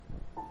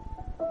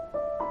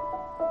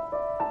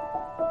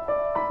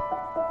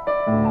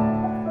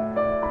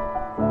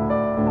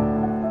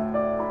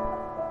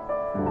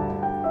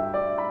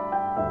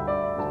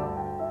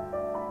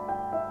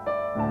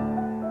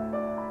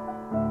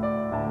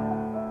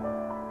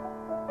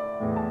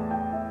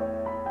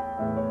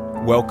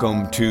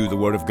Welcome to the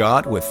Word of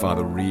God with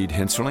Father Reed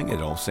Henserling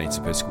at All Saints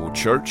Episcopal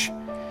Church.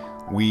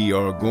 We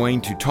are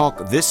going to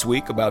talk this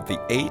week about the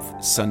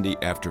 8th Sunday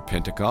after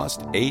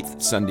Pentecost,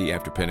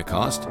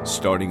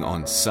 starting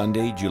on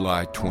Sunday,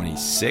 July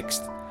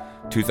 26th,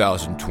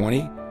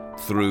 2020,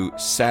 through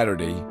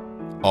Saturday,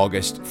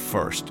 August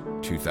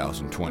 1st,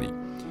 2020.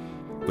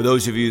 For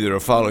those of you that are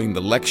following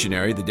the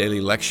lectionary, the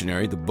daily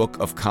lectionary, the Book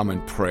of Common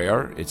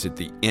Prayer, it's at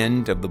the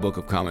end of the Book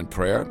of Common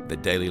Prayer, the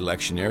daily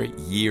lectionary,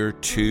 Year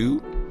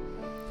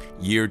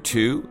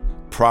 2,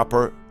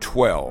 Proper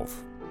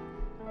 12.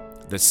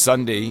 The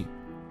Sunday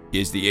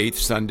is the 8th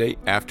Sunday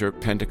after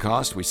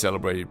Pentecost. We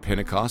celebrated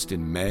Pentecost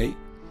in May,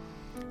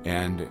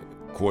 and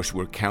of course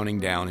we're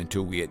counting down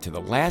until we get to the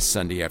last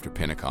Sunday after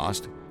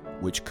Pentecost,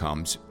 which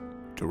comes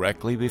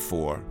directly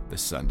before the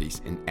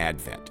Sundays in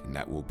Advent, and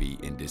that will be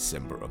in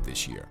December of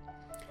this year.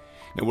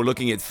 Now we're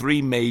looking at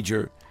three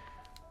major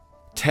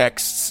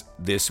texts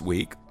this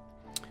week.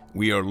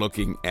 We are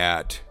looking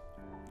at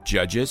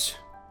Judges,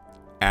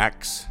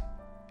 Acts,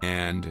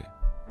 and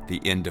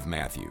the end of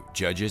Matthew.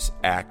 Judges,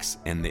 Acts,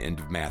 and the end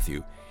of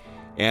Matthew.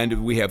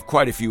 And we have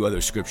quite a few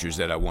other scriptures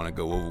that I want to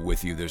go over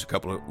with you. There's a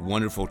couple of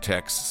wonderful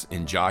texts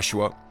in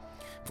Joshua,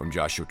 from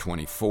Joshua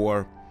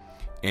 24,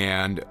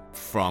 and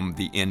from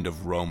the end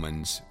of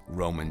Romans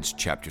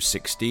chapter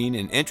 16.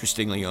 And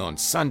interestingly, on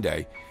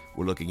Sunday,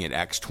 we're looking at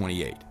Acts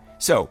 28.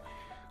 So,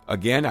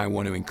 again, I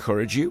want to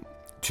encourage you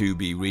to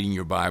be reading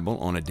your Bible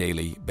on a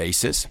daily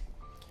basis.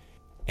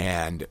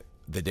 And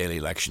the daily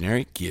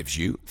lectionary gives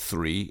you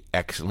three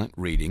excellent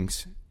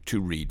readings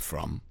to read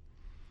from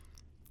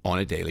on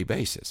a daily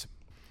basis.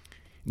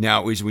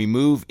 Now, as we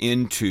move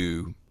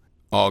into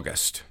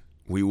August,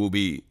 we will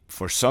be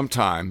for some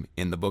time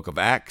in the book of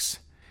Acts,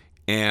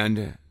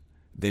 and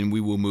then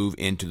we will move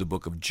into the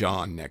book of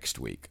John next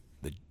week.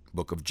 The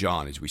book of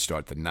John as we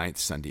start the 9th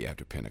Sunday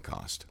after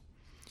Pentecost.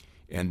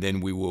 And then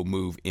we will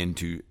move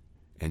into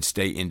and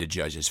stay into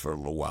Judges for a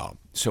little while.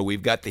 So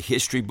we've got the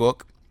history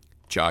book,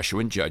 Joshua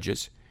and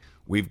Judges.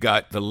 We've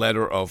got the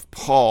letter of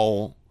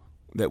Paul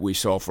that we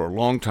saw for a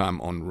long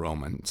time on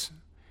Romans.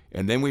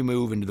 And then we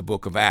move into the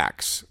book of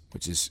Acts,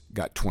 which has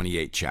got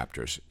 28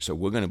 chapters. So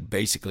we're going to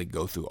basically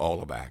go through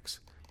all of Acts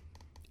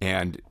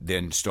and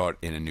then start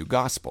in a new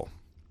gospel.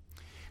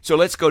 So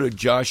let's go to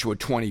Joshua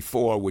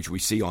 24, which we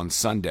see on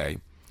Sunday.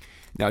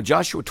 Now,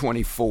 Joshua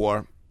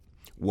 24,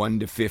 1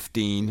 to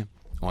 15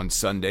 on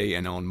Sunday,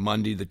 and on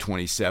Monday the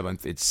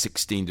 27th, it's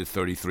 16 to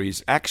 33.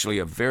 It's actually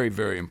a very,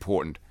 very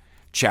important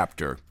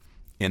chapter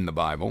in the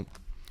Bible.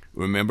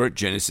 Remember,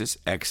 Genesis,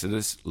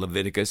 Exodus,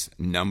 Leviticus,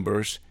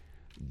 Numbers,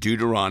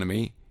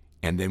 Deuteronomy,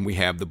 and then we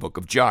have the book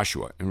of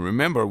Joshua. And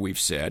remember, we've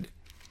said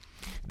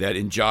that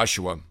in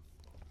Joshua,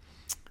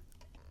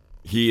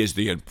 he is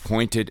the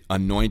appointed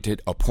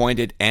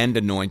and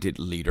anointed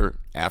leader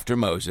after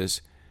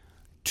Moses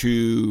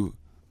to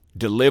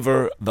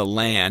deliver the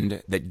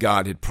land that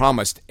God had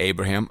promised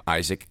Abraham,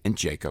 Isaac, and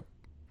Jacob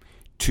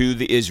to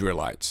the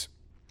Israelites.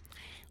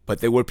 But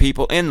there were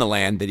people in the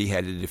land that he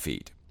had to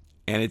defeat.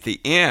 And at the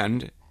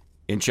end,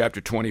 in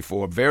chapter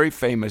 24, very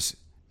famous,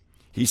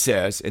 he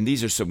says, and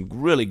these are some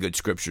really good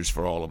scriptures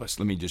for all of us.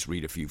 Let me just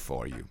read a few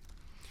for you.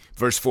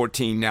 Verse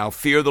 14, now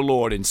fear the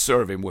Lord and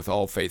serve him with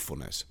all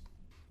faithfulness.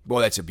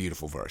 Boy, that's a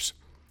beautiful verse.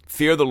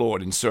 Fear the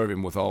Lord and serve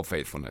him with all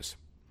faithfulness.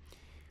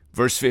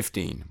 Verse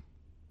 15,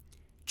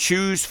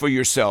 choose for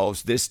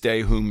yourselves this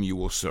day whom you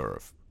will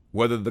serve,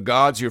 whether the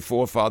gods your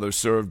forefathers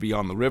served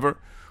beyond the river,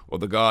 or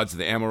the gods of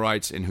the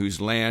Amorites in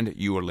whose land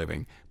you are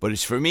living. But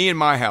as for me and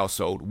my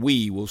household,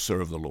 we will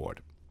serve the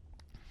Lord.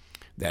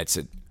 That's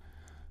it.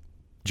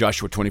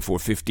 Joshua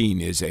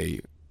 24:15 is a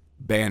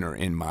banner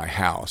in my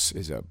house,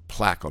 is a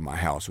plaque on my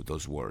house with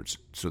those words,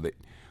 so that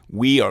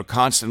we are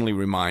constantly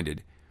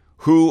reminded,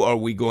 who are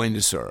we going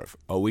to serve?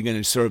 Are we going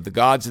to serve the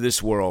gods of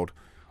this world,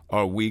 or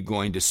are we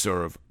going to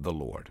serve the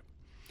Lord?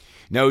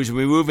 Now, as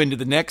we move into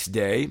the next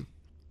day,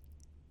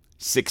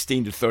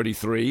 16 to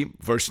 33,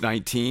 verse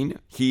 19,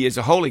 he is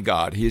a holy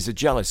God, he is a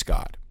jealous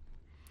God.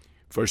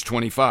 Verse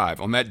 25,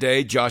 on that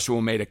day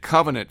Joshua made a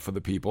covenant for the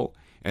people,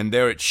 and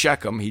there at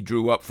Shechem he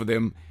drew up for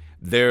them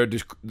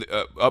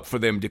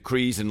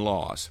decrees and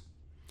laws.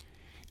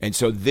 And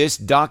so this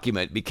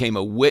document became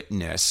a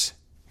witness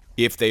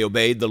if they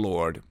obeyed the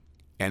Lord,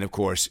 and of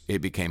course it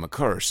became a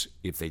curse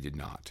if they did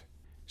not.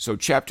 So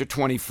chapter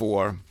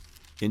 24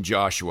 in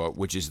Joshua,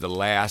 which is the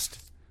last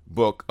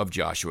book of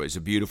Joshua, is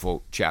a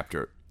beautiful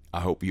chapter. I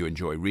hope you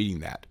enjoy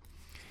reading that.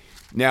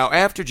 Now,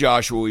 after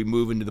Joshua, we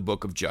move into the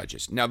book of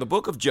Judges. Now, the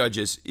book of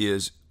Judges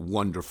is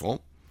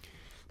wonderful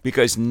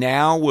because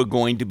now we're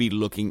going to be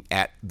looking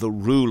at the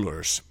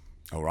rulers,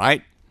 all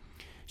right?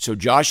 So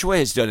Joshua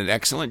has done an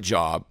excellent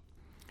job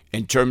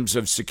in terms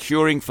of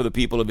securing for the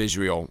people of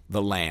Israel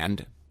the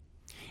land.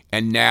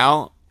 And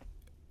now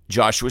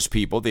Joshua's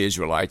people, the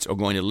Israelites, are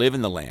going to live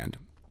in the land.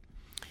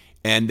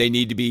 And they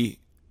need to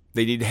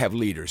have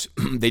leaders.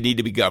 They need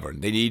to be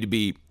governed. They need to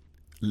be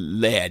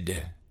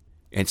led.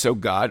 And so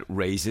God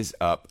raises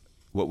up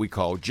what we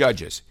call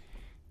judges.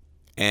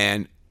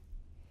 And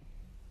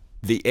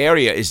the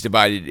area is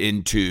divided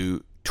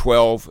into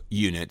 12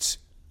 units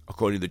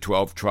according to the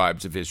 12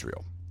 tribes of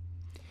Israel.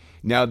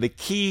 Now, the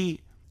key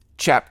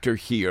chapter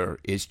here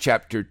is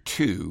chapter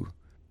 2,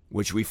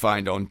 which we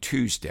find on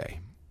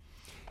Tuesday.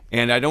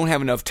 And I don't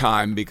have enough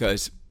time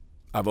because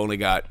I've only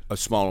got a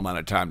small amount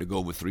of time to go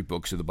over 3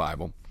 books of the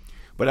Bible.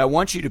 But I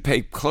want you to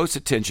pay close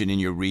attention in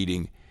your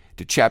reading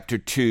to chapter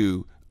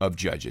 2 of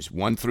Judges,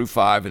 1 through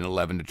 5 and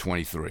 11 to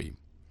 23.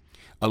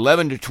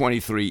 11 to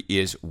 23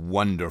 is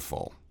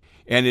wonderful.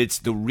 And it's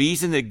the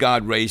reason that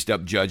God raised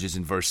up judges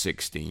in verse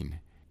 16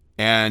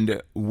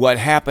 and what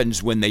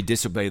happens when they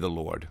disobey the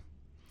Lord.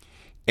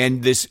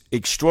 And this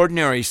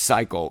extraordinary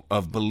cycle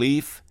of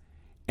belief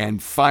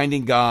and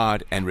finding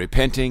God and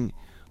repenting,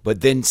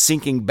 but then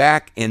sinking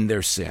back in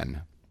their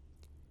sin.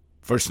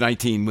 Verse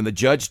 19, when the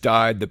judge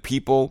died, the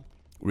people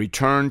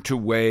returned to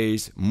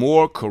ways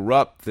more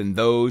corrupt than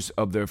those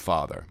of their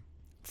father,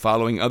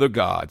 following other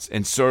gods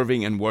and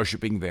serving and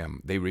worshiping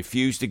them. They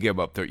refused to give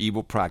up their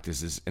evil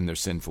practices and their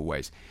sinful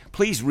ways.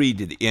 Please read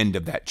to the end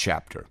of that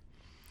chapter,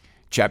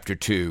 chapter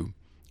 2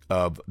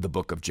 of the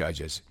book of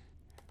Judges,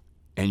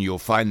 and you'll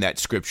find that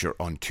scripture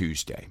on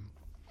Tuesday.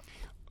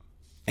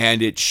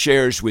 And it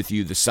shares with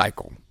you the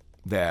cycle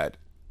that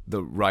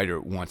the writer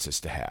wants us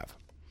to have.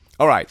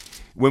 All right,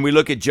 when we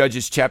look at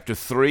Judges chapter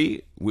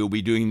 3, we'll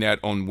be doing that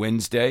on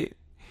Wednesday,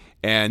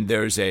 and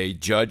there's a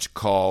judge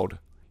called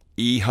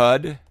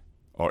Ehud,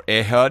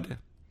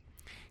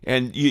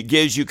 and it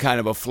gives you kind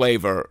of a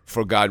flavor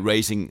for God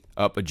raising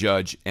up a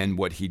judge and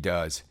what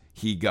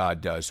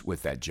God does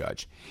with that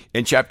judge.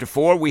 In chapter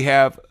 4, we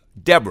have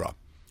Deborah,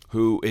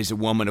 who is a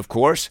woman, of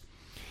course,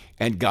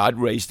 and God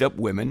raised up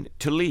women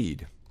to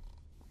lead.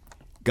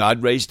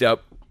 God raised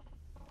up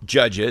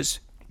judges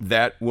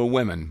that were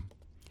women.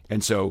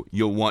 And so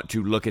you'll want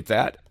to look at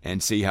that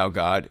and see how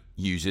God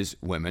uses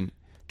women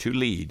to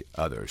lead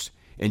others.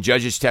 In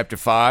Judges chapter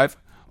 5,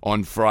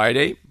 on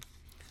Friday,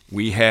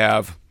 we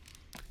have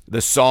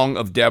the Song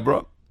of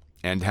Deborah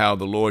and how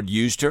the Lord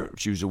used her.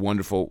 She was a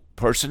wonderful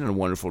person and a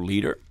wonderful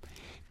leader.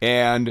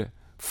 And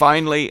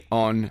finally,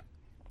 on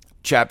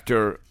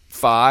chapter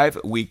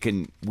 5, we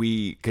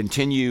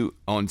continue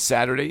on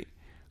Saturday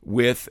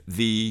with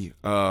the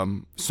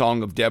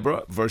Song of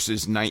Deborah,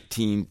 verses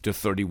 19 to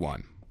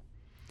 31.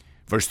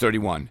 Verse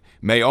 31,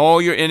 may all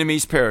your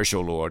enemies perish,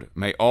 O Lord.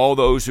 May all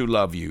those who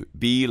love you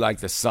be like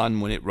the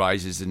sun when it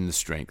rises in the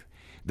strength.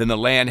 Then the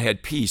land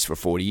had peace for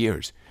 40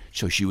 years.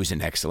 So she was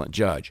an excellent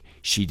judge.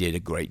 She did a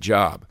great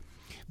job.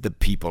 The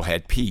people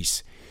had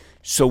peace.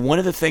 So one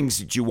of the things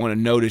that you want to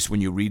notice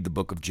when you read the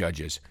book of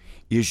Judges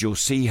is you'll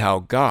see how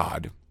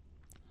God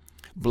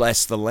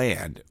blessed the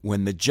land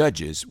when the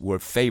judges were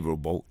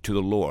favorable to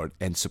the Lord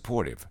and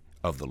supportive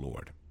of the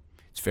Lord.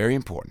 It's very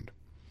important.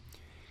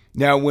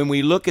 Now, when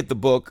we look at the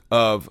book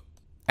of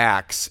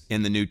Acts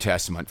in the New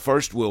Testament,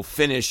 first we'll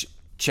finish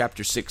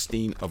chapter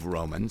 16 of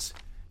Romans.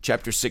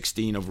 Chapter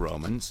 16 of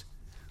Romans,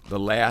 the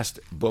last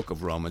book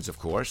of Romans, of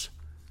course.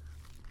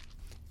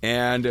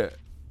 And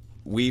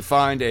we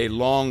find a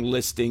long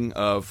listing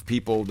of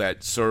people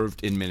that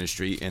served in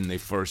ministry in the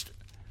first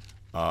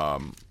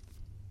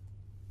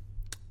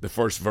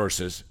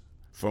verses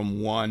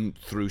from 1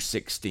 through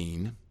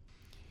 16.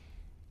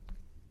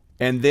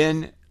 And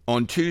then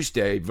on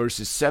Tuesday,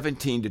 verses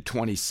 17 to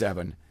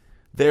 27,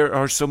 there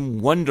are some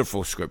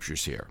wonderful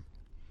scriptures here.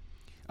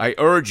 I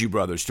urge you,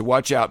 brothers, to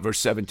watch out, verse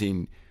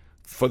 17,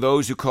 for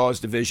those who cause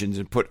divisions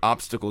and put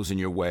obstacles in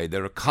your way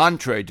that are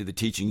contrary to the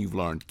teaching you've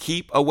learned.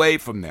 Keep away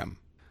from them,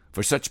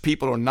 for such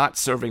people are not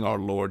serving our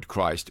Lord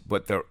Christ,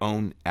 but their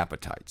own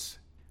appetites.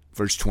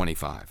 Verse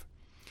 25,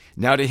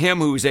 now to him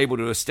who is able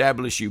to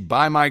establish you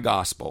by my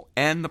gospel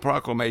and the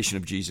proclamation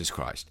of Jesus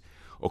Christ,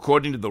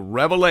 according to the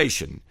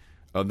revelation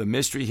of the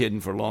mystery hidden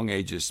for long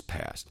ages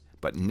past,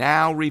 but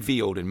now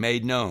revealed and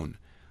made known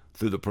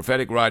through the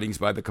prophetic writings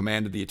by the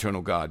command of the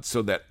eternal God,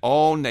 so that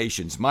all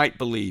nations might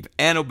believe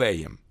and obey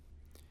him.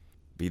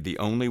 Be the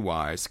only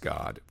wise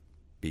God,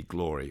 be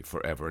glory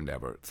forever and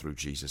ever through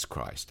Jesus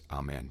Christ.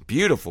 Amen.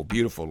 Beautiful,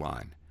 beautiful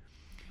line.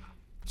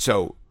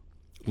 So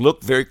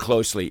look very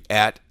closely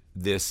at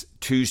this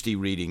Tuesday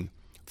reading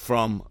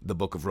from the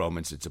book of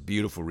Romans. It's a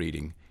beautiful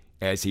reading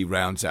as he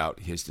rounds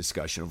out his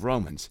discussion of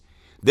Romans.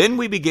 Then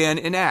we begin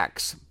in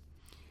Acts.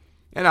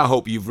 And I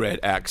hope you've read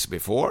Acts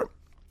before,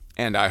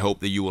 and I hope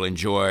that you will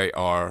enjoy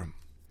our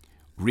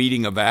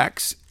reading of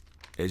Acts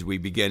as we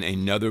begin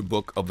another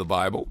book of the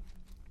Bible.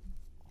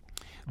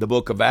 The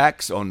book of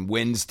Acts on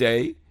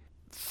Wednesday,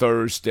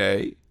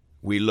 Thursday,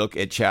 we look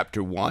at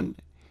chapter 1,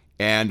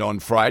 and on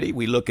Friday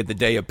we look at the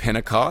day of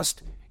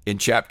Pentecost in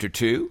chapter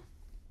 2,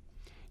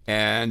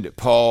 and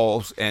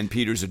Paul's and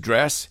Peter's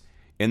address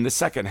in the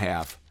second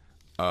half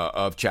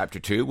of chapter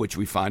 2, which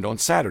we find on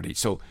Saturday.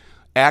 So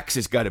Acts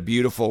has got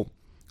a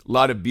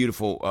lot of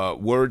beautiful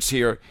words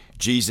here.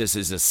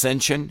 Jesus'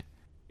 ascension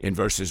in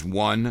verses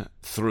 1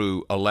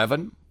 through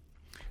 11.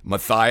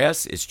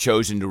 Matthias is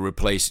chosen to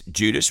replace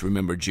Judas.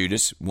 Remember,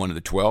 Judas, one of the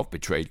 12,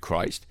 betrayed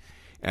Christ,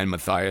 and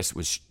Matthias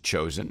was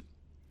chosen.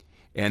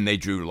 And they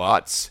drew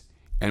lots,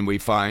 and we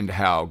find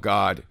how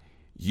God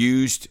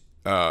used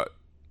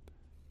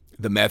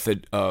the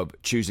method of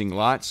choosing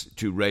lots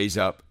to raise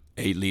up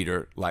a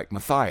leader like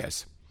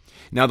Matthias.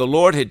 Now the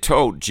Lord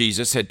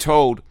Jesus had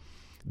told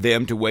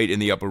them to wait in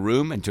the upper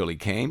room until he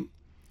came.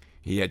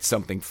 He had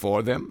something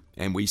for them,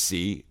 and we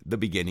see the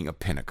beginning of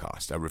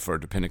Pentecost. I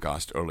referred to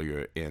Pentecost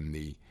earlier in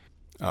the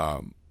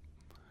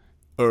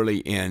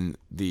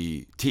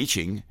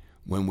teaching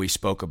when we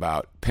spoke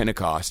about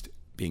Pentecost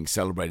being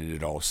celebrated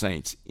at All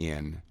Saints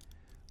in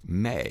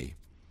May.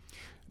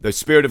 The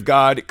Spirit of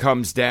God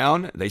comes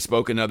down. They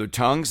spoke in other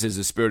tongues as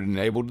the Spirit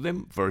enabled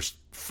them, verse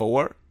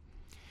 4.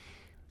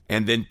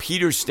 And then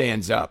Peter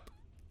stands up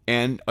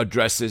and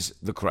addresses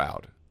the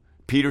crowd.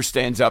 Peter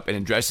stands up and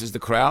addresses the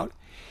crowd.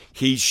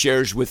 He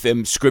shares with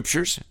them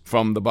scriptures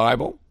from the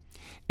Bible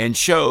and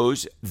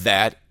shows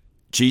that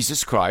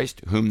Jesus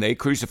Christ, whom they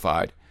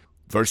crucified,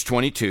 verse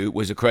 22,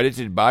 was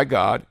accredited by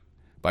God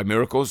by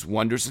miracles,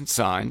 wonders, and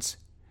signs,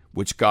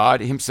 which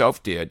God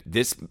himself did.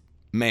 This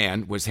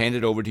man was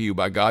handed over to you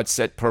by God's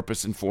set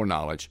purpose and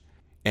foreknowledge,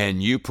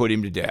 and you put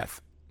him to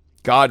death.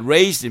 God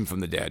raised him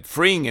from the dead,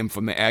 freeing him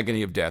from the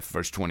agony of death,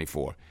 verse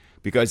 24,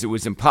 because it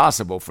was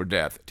impossible for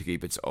death to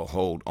keep its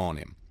hold on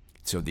him.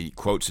 So he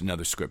quotes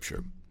another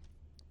scripture.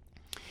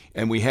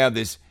 And we have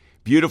this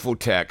beautiful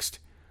text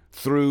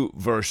through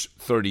verse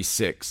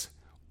 36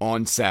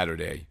 on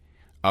Saturday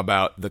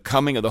about the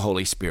coming of the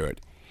Holy Spirit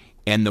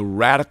and the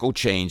radical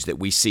change that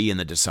we see in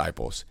the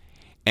disciples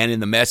and in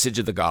the message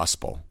of the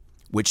gospel,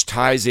 which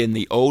ties in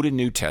the Old and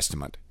New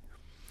Testament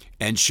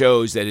and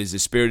shows that as the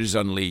Spirit is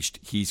unleashed,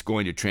 he's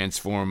going to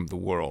transform the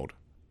world.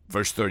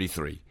 Verse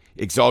 33,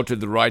 exalted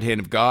to the right hand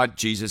of God,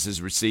 Jesus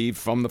has received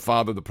from the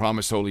Father the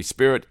promised Holy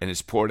Spirit and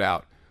has poured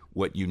out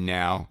what you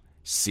now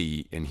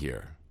see and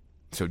hear.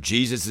 So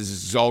Jesus is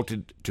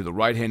exalted to the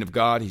right hand of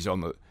God. He's on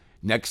the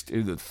next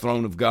to the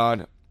throne of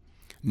God,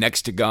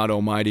 next to God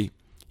Almighty.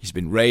 He's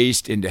been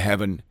raised into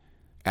heaven,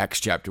 Acts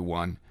chapter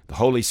 1. The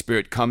Holy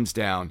Spirit comes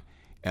down,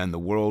 and the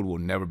world will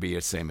never be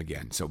the same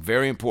again. So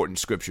very important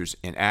scriptures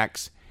in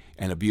Acts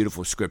and a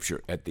beautiful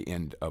scripture at the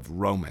end of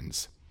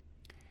Romans.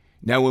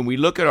 Now, when we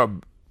look at our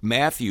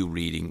Matthew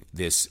reading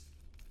this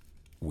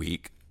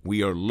week,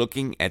 we are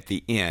looking at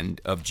the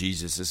end of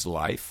Jesus'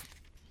 life.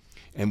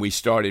 And we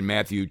start in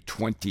Matthew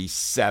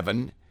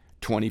 27,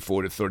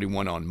 24 to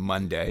 31 on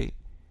Monday.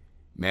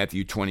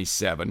 Matthew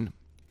 27,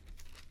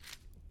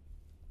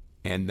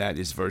 and that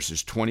is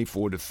verses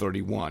 24 to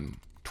 31.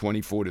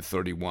 24 to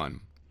 31.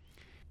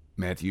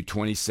 Matthew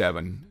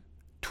 27,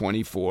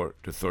 24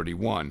 to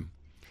 31.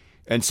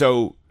 And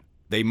so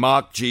they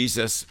mock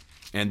Jesus,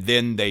 and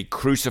then they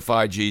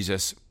crucify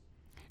Jesus.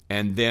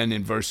 And then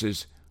in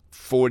verses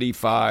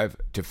 45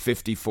 to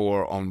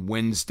 54 on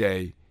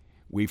Wednesday,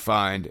 we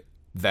find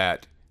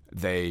that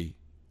they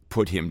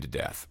put him to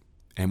death.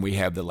 And we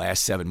have the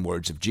last 7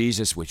 words of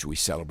Jesus, which we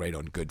celebrate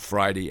on Good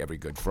Friday, every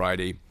Good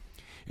Friday.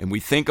 And we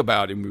think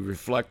about and we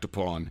reflect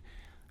upon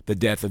the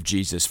death of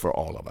Jesus for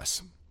all of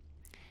us.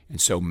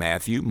 And so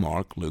Matthew,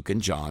 Mark, Luke,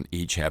 and John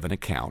each have an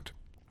account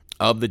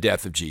of the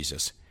death of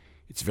Jesus.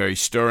 It's very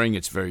stirring,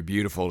 it's very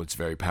beautiful, it's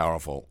very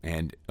powerful,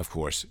 and of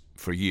course,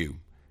 for you,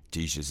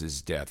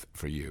 Jesus' death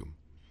for you.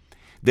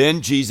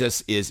 Then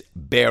Jesus is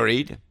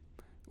buried.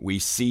 We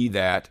see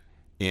that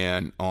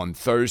on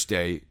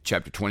Thursday,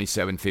 chapter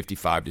 27,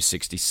 55 to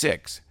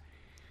 66.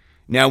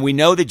 Now, we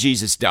know that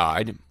Jesus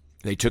died.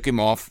 They took him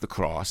off the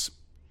cross.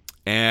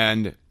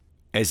 And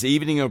as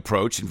evening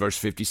approached, in verse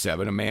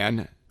 57,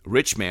 a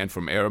rich man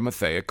from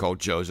Arimathea called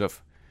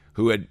Joseph,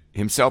 who had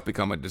himself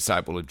become a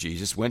disciple of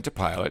Jesus, went to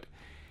Pilate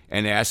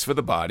and asked for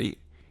the body.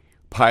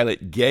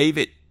 Pilate gave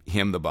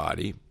him the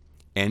body,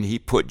 and he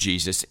put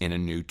Jesus in a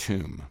new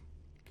tomb.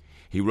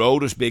 He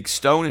rolled a big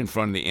stone in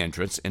front of the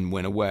entrance and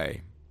went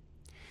away.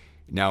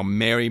 Now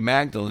Mary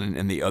Magdalene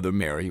and the other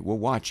Mary were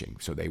watching,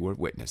 so they were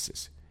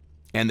witnesses.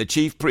 And the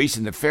chief priests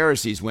and the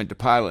Pharisees went to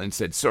Pilate and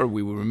said, Sir,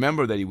 we will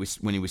remember that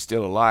when he was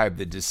still alive,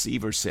 the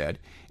deceiver said,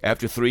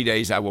 After 3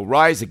 days I will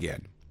rise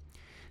again.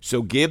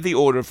 So give the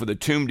order for the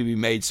tomb to be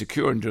made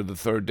secure until the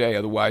 3rd day,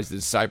 otherwise the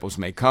disciples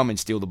may come and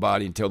steal the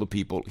body and tell the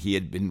people he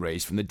had been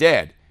raised from the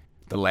dead.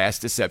 The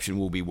last deception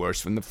will be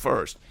worse than the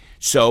first.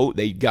 So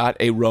they got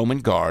a Roman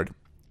guard,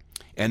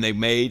 and they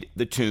made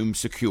the tomb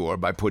secure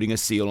by putting a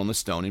seal on the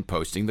stone and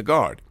posting the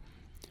guard.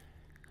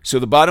 So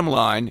the bottom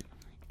line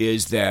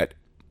is that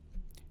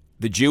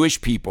the Jewish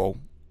people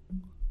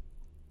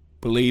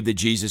believed that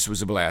Jesus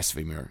was a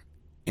blasphemer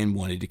and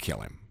wanted to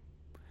kill him.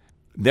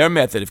 Their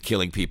method of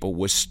killing people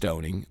was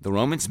stoning. The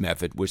Romans'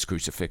 method was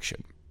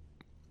crucifixion.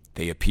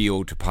 They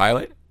appealed to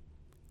Pilate,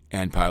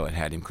 and Pilate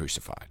had him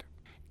crucified.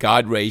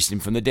 God raised him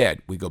from the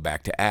dead. We go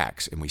back to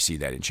Acts, and we see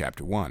that in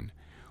chapter 1.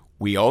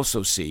 We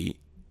also see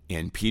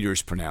in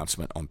Peter's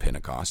pronouncement on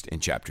Pentecost in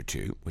chapter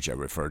 2, which I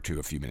referred to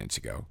a few minutes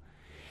ago,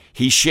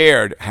 he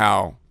shared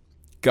how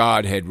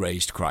God had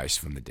raised Christ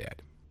from the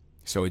dead.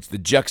 So it's the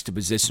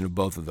juxtaposition of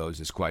both of those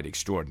is quite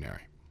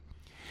extraordinary.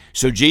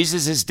 So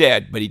Jesus is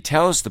dead, but he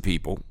tells the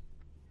people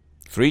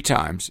 3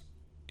 times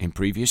in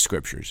previous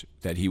scriptures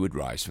that he would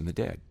rise from the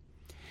dead.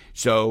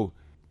 So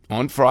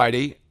on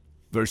Friday,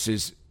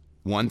 verses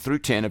 1 through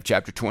 10 of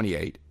chapter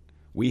 28,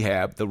 we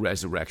have the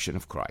resurrection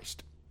of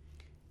Christ.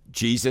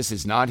 Jesus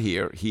is not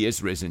here. He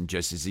is risen,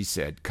 just as he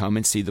said, come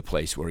and see the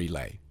place where he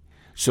lay.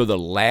 So the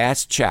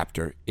last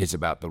chapter is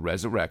about the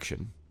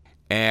resurrection,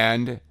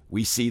 and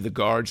we see the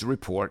guards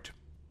report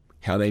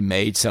how they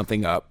made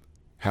something up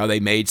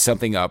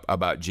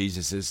about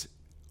Jesus'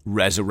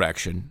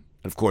 resurrection.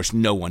 Of course,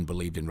 no one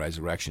believed in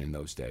resurrection in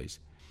those days.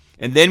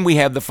 And then we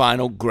have the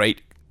final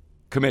Great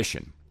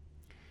Commission.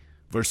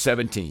 Verse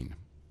 17.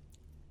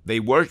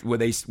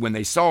 When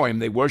they saw him,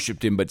 they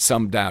worshipped him, but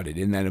some doubted.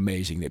 Isn't that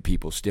amazing that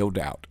people still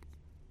doubt?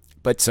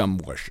 But some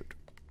worshipped.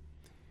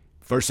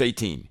 Verse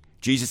 18.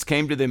 Jesus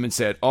came to them and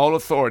said, all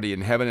authority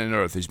in heaven and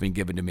earth has been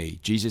given to me.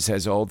 Jesus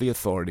has all the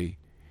authority.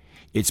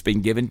 It's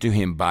been given to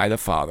him by the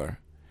Father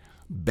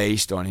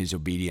based on his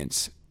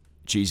obedience,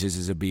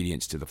 Jesus'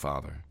 obedience to the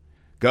Father.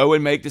 Go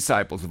and make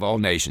disciples of all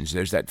nations.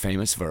 There's that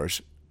famous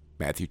verse,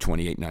 Matthew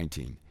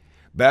 28:19.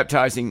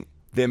 Baptizing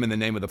them in the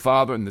name of the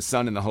Father and the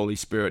Son and the Holy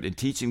Spirit, and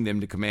teaching them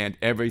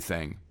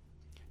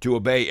to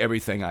obey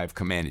everything I have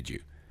commanded you.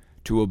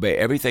 To obey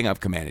everything I've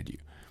commanded you.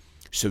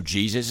 So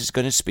Jesus is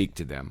going to speak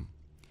to them.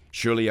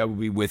 Surely I will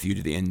be with you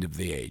to the end of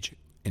the age.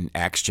 In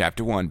Acts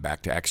chapter 1,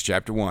 back to Acts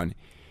chapter 1,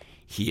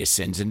 he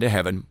ascends into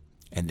heaven,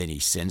 and then he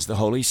sends the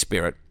Holy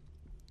Spirit.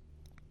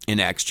 In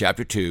Acts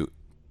chapter 2,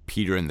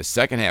 Peter in the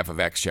second half of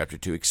Acts chapter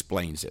 2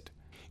 explains it.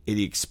 It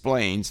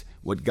explains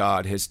what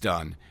God has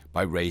done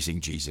by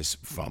raising Jesus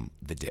from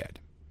the dead.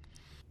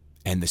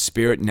 And the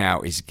Spirit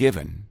now is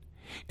given.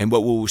 And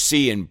what we will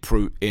see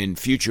in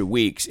future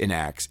weeks in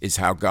Acts is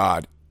how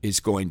God is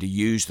going to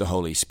use the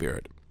Holy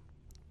Spirit.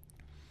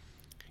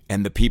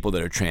 And the people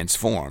that are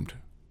transformed,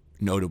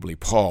 notably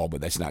Paul,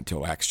 but that's not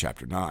till Acts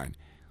chapter 9,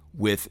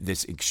 with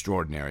this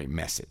extraordinary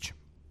message.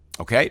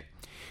 Okay?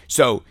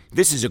 So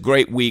this is a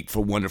great week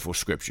for wonderful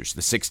scriptures.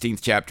 The 16th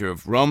chapter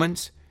of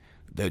Romans,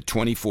 the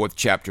 24th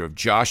chapter of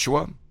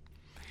Joshua,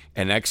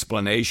 an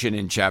explanation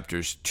in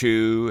chapter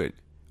 2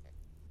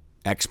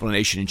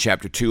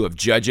 of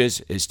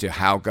Judges as to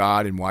how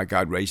God and why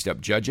God raised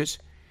up judges.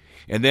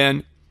 And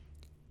then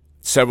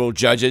several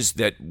judges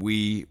that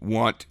we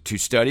want to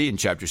study in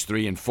chapters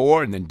 3 and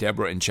 4, and then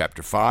Deborah in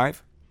chapter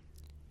 5.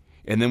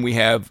 And then we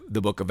have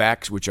the book of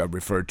Acts, which I've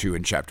referred to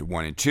in chapter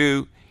 1 and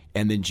 2,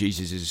 and then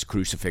Jesus'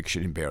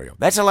 crucifixion and burial.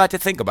 That's a lot to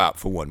think about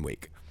for 1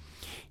 week.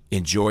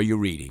 Enjoy your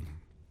reading.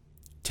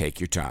 Take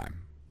your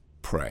time.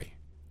 Pray.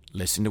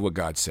 Listen to what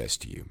God says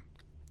to you.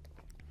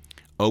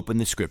 Open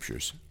the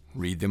scriptures.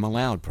 Read them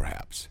aloud,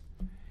 perhaps.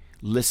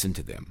 Listen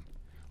to them.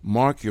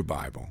 Mark your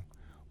Bible.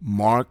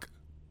 Mark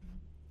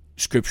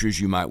scriptures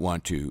you might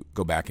want to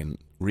go back and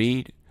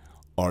read,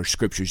 or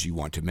scriptures you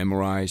want to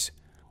memorize,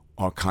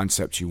 or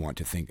concepts you want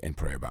to think and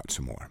pray about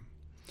some more.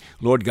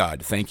 Lord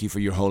God, thank you for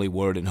your holy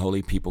word and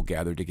holy people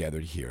gathered together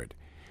to hear it.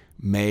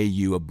 May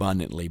you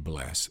abundantly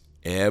bless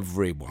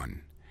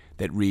everyone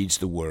that reads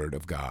the word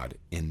of God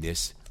in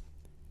this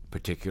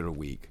particular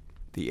week,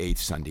 the 8th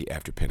Sunday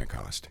after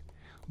Pentecost.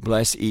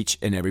 Bless each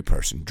and every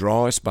person.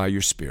 Draw us by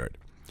your Spirit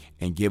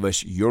and give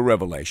us your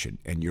revelation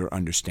and your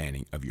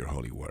understanding of your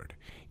holy word.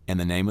 In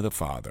the name of the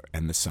Father,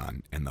 and the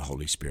Son, and the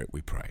Holy Spirit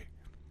we pray.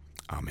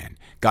 Amen.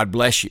 God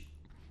bless you,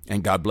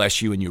 and God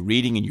bless you in your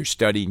reading and your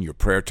study and your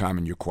prayer time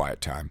and your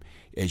quiet time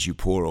as you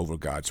pore over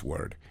God's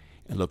word.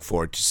 And look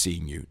forward to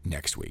seeing you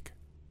next week.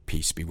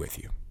 Peace be with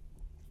you.